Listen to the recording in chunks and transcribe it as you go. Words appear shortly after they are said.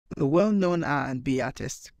The well-known R&B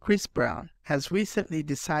artist, Chris Brown, has recently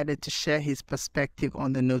decided to share his perspective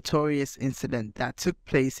on the notorious incident that took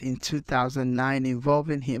place in 2009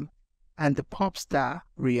 involving him and the pop star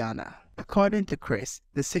Rihanna. According to Chris,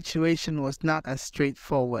 the situation was not as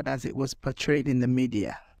straightforward as it was portrayed in the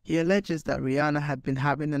media. He alleges that Rihanna had been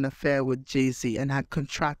having an affair with Jay-Z and had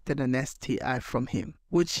contracted an STI from him,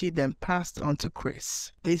 which she then passed on to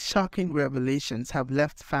Chris. These shocking revelations have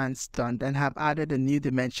left fans stunned and have added a new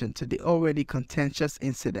dimension to the already contentious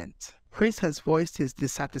incident. Chris has voiced his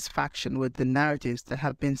dissatisfaction with the narratives that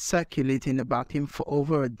have been circulating about him for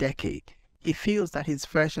over a decade. He feels that his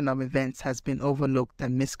version of events has been overlooked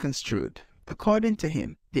and misconstrued. According to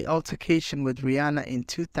him, the altercation with Rihanna in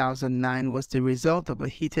 2009 was the result of a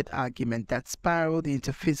heated argument that spiraled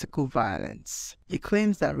into physical violence. He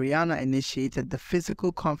claims that Rihanna initiated the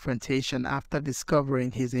physical confrontation after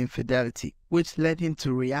discovering his infidelity, which led him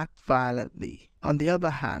to react violently. On the other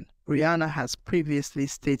hand, Rihanna has previously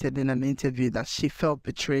stated in an interview that she felt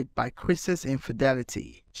betrayed by Chris's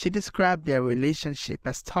infidelity. She described their relationship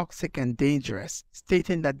as toxic and dangerous,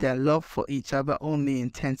 stating that their love for each other only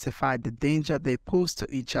intensified the danger they posed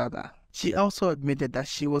to each other. She also admitted that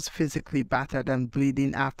she was physically battered and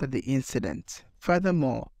bleeding after the incident.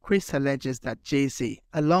 Furthermore, Chris alleges that Jay-Z,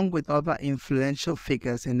 along with other influential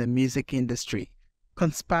figures in the music industry,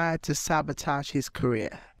 conspired to sabotage his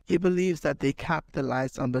career. He believes that they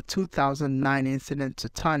capitalized on the 2009 incident to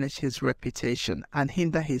tarnish his reputation and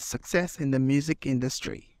hinder his success in the music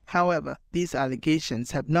industry. However, these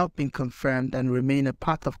allegations have not been confirmed and remain a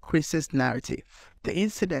part of Chris's narrative. The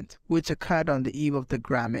incident, which occurred on the eve of the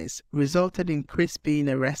Grammys, resulted in Chris being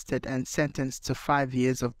arrested and sentenced to 5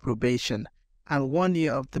 years of probation and 1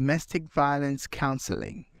 year of domestic violence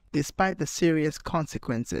counseling. Despite the serious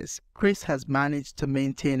consequences, Chris has managed to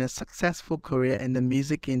maintain a successful career in the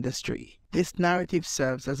music industry. This narrative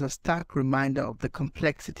serves as a stark reminder of the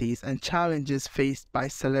complexities and challenges faced by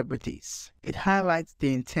celebrities. It highlights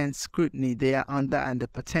the intense scrutiny they are under and the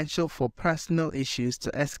potential for personal issues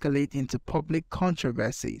to escalate into public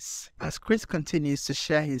controversies. As Chris continues to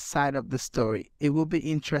share his side of the story, it will be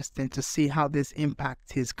interesting to see how this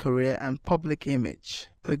impacts his career and public image.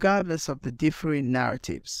 Regardless of the differing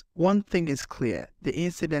narratives, one thing is clear: the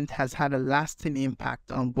incident has had a lasting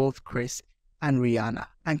impact on both Chris and Rihanna,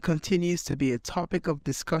 and continues to be a topic of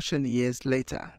discussion years later.